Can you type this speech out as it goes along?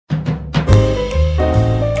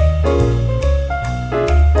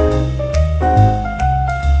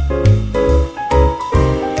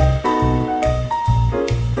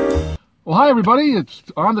everybody. It's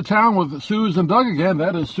On the Town with Suze and Doug again.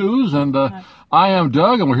 That is Suze, and I am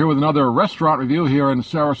Doug, and we're here with another restaurant review here in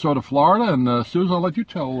Sarasota, Florida. And Suze, I'll let you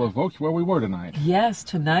tell folks where we were tonight. Yes,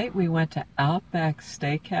 tonight we went to Outback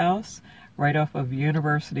Steakhouse right off of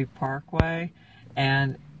University Parkway,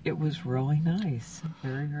 and it was really nice.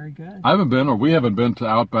 Very, very good. We haven't been to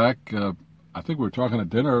Outback. I think we were talking at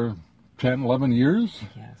dinner 10, 11 years.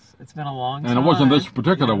 Yes. It's been a long time. And it wasn't this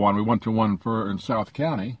particular one. We went to one in South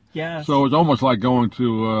County. Yes. So it was almost like going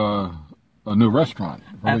to a new restaurant.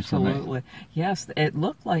 Absolutely. Yes, it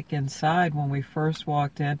looked like inside when we first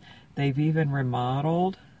walked in, they've even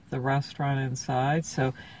remodeled the restaurant inside.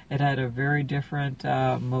 So it had a very different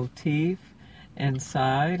motif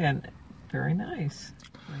inside, and very nice.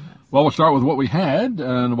 Very nice. Well, we'll start with what we had,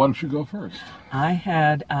 and why don't you go first? I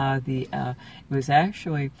had it was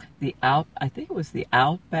actually I think it was the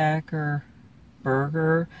Outbacker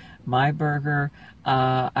burger, my burger.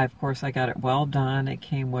 Of course, I got it well done. It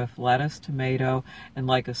came with lettuce, tomato, and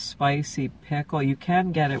like a spicy pickle. You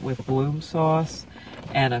can get it with bloom sauce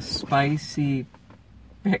and a spicy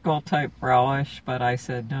pickle type relish, but I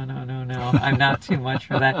said no, I'm not too much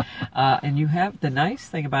for that. And you have the nice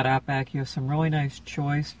thing about Outback, you have some really nice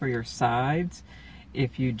choice for your sides.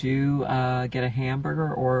 If you do get a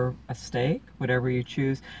hamburger or a steak, whatever you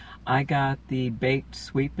choose. I got the baked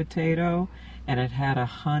sweet potato, and it had a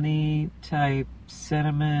honey type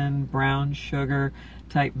cinnamon brown sugar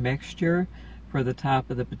type mixture for the top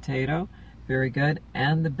of the potato. Very good.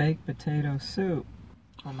 And the baked potato soup.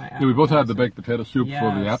 Yeah, we both had the baked potato soup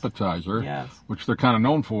for the Yes. appetizer, Yes. which they're kind of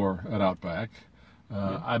known for at Outback.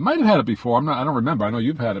 I might have had it before. I don't remember. I know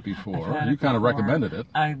you've had it before. You kind of recommended it.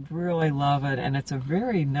 I really love it, and it's a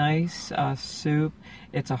very nice soup.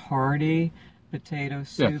 It's a hearty potato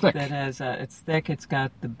soup thick. that has it's thick. It's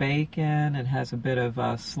got the bacon. It has a bit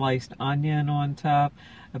of sliced onion on top,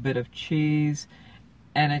 a bit of cheese.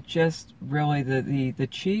 And it just really, the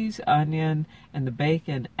cheese, onion, and the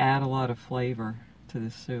bacon add a lot of flavor to the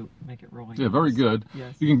soup, make it really nice. Very good.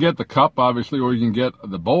 Yes. You can get the cup, obviously, or you can get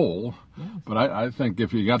the bowl. Yes. But I think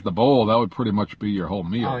if you got the bowl, that would pretty much be your whole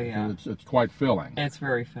meal. Oh, yeah. It's quite filling. It's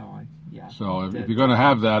very filling, yeah. So if you're going to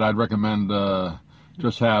have that, I'd recommend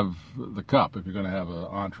just have the cup if you're going to have an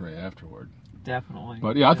entree afterward. Definitely.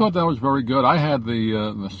 But yeah, I thought that was very good. I had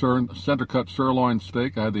the center cut sirloin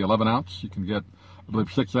steak. I had the 11 ounce. You can get, I believe,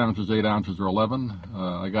 6 ounces, 8 ounces, or 11.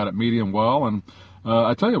 I got it medium well, and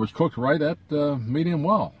I tell you, it was cooked right at medium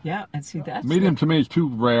well. Yeah, and see, that's medium to me is too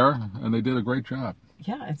rare, and they did a great job.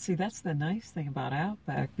 Yeah, and see, that's the nice thing about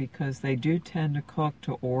Outback, because they do tend to cook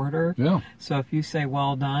to order. Yeah. So if you say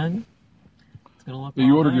well done, it's going to look You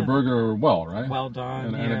well ordered done. your burger well, right? Well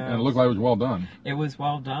done, and yeah. it looked like it was well done. It was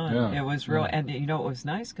well done. Yeah. It was real, and you know, it was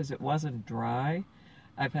nice because it wasn't dry.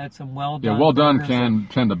 I've had some well done. Yeah, well done burgers can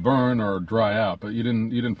tend to burn or dry out, but you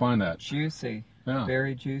didn't find that. juicy. Yeah.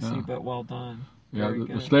 Very juicy, Yeah. but well done. Yeah, Very the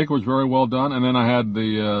good. steak was very well done, and then I had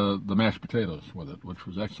the mashed potatoes with it, which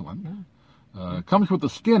was excellent. Yeah. It comes with the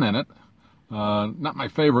skin in it. Not my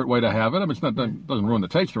favorite way to have it. I mean, it doesn't ruin the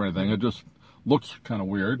taste or anything. It just looks kind of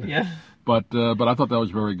weird. Yeah. But I thought that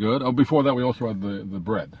was very good. Oh, before that, we also had the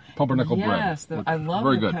bread, pumpernickel bread. Yes, I love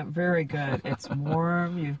very it. good. Very good. It's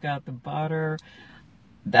warm. You've got the butter.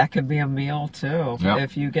 That could be a meal too. Yep.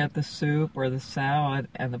 If you get the soup or the salad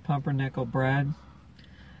and the pumpernickel bread,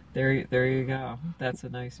 there you go. That's a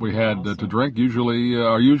nice We meal had also. to drink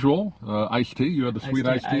our usual iced tea. You had the sweet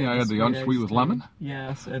iced tea. I had the sweet unsweet iced with tea. lemon.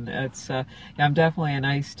 Yes, and it's I'm definitely an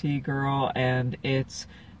iced tea girl, and it's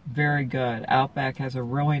very good. Outback has a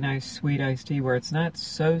really nice sweet iced tea where it's not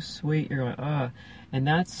so sweet you're like, and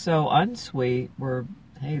not so unsweet where,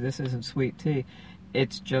 hey, this isn't sweet tea.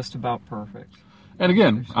 It's just about perfect. And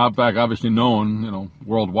again, Outback, obviously known,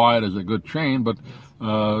 worldwide as a good chain, but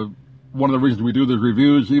one of the reasons we do these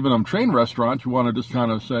reviews, even on chain restaurants, you want to just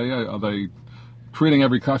kind of say, are they treating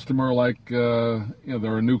every customer like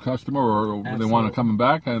they're a new customer, or they want to come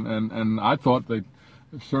back? And I thought the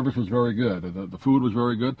service was very good. The food was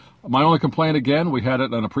very good. My only complaint, again, we had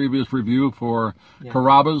it in a previous review for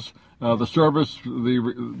Carrabba's. The service,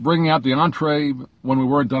 bringing out the entree when we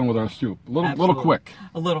weren't done with our soup. A little quick.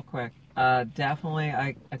 A little quick.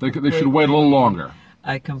 Definitely. They should wait a little longer.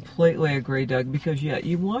 I completely agree, Doug, because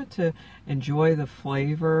you want to enjoy the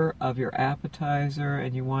flavor of your appetizer,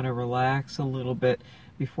 and you want to relax a little bit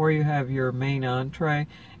before you have your main entree.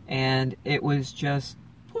 And it was just,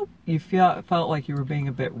 you felt like you were being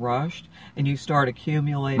a bit rushed, and you start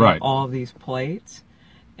accumulating all these plates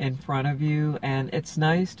in front of you, and it's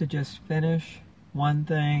nice to just finish one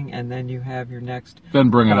thing, and then you have your next. Then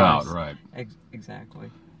bring course. it out, right? Exactly.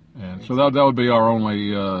 And so that would be our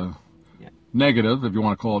only negative, if you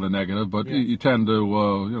want to call it a negative, but Yes. you tend to,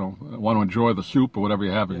 want to enjoy the soup or whatever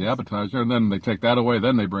you have as the Yes. appetizer, and then they take that away,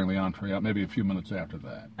 then they bring the entree out maybe a few minutes after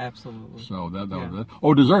that. Absolutely. So that Yeah. was it.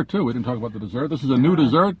 Oh, dessert too. We didn't talk about the dessert. This is a new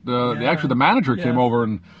dessert. Actually, the manager came Yes. over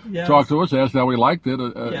and Yes. talked to us, asked how we liked it.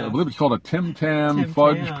 I Yes. believe it's called a Tim Tam Tim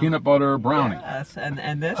fudge Tam. peanut butter brownie. Yes,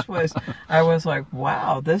 and this was, I was like,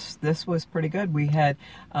 wow, this was pretty good. We had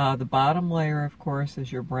the bottom layer, of course,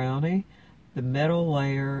 is your brownie. The middle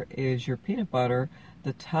layer is your peanut butter.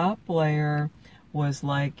 The top layer was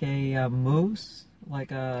like a mousse,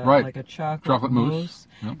 like a chocolate mousse.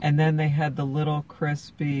 Yep. And then they had the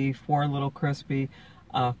four little crispy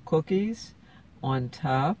cookies on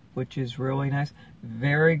top, which is really nice.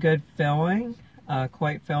 Very good filling,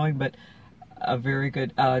 quite filling, but a very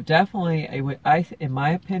good. Definitely, in my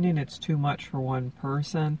opinion, it's too much for one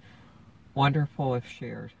person. Wonderful if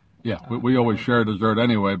shared. Yeah, we always share dessert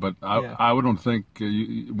anyway, but Yeah. I wouldn't think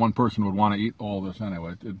one person would want to eat all this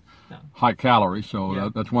anyway. No. High calorie, so Yeah.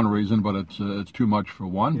 that's one reason, but it's too much for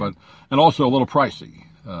one. Yeah. And also a little pricey.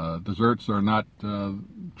 Desserts are not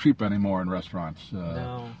cheap anymore in restaurants.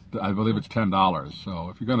 No. I believe it's $10. So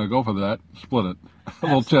if you're going to go for that, split it. A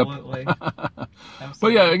little tip. Absolutely.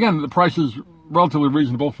 But yeah, again, the price is relatively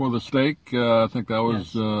reasonable for the steak. I think that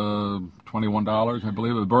was $21, I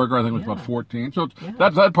believe. The burger, I think, was about $14. So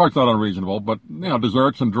that part's not unreasonable. But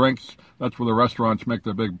desserts and drinks, that's where the restaurants make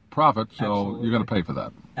their big profit. So Absolutely. you're going to pay for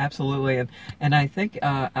that. Absolutely, and I think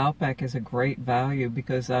Outback is a great value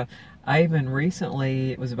because I even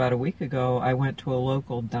recently, it was about a week ago, I went to a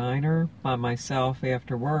local diner by myself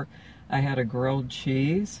after work. I had a grilled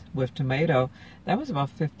cheese with tomato. That was about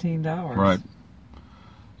 $15. Right.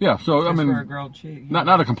 Yeah, so Just I mean, for a grilled cheese.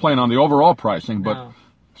 not a complaint on the overall pricing, but No.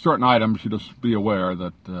 certain items, you just be aware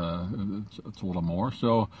that it's a little more.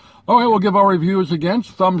 So, okay, we'll give our reviews again.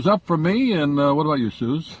 Thumbs up for me, and what about you,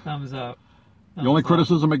 Suze? Thumbs up. The only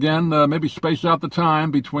criticism, again, maybe space out the time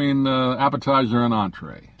between appetizer and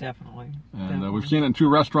entree. Definitely. And we've seen it in two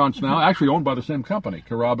restaurants now, actually owned by the same company,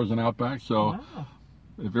 Carrabba's and Outback. So Wow.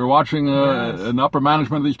 if you're watching Yes. an upper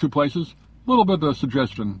management of these two places, a little bit of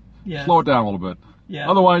suggestion. Yes. Slow it down a little bit. Yeah.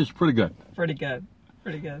 Otherwise, pretty good. Pretty good.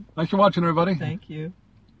 Pretty good. Thanks for watching, everybody. Thank you.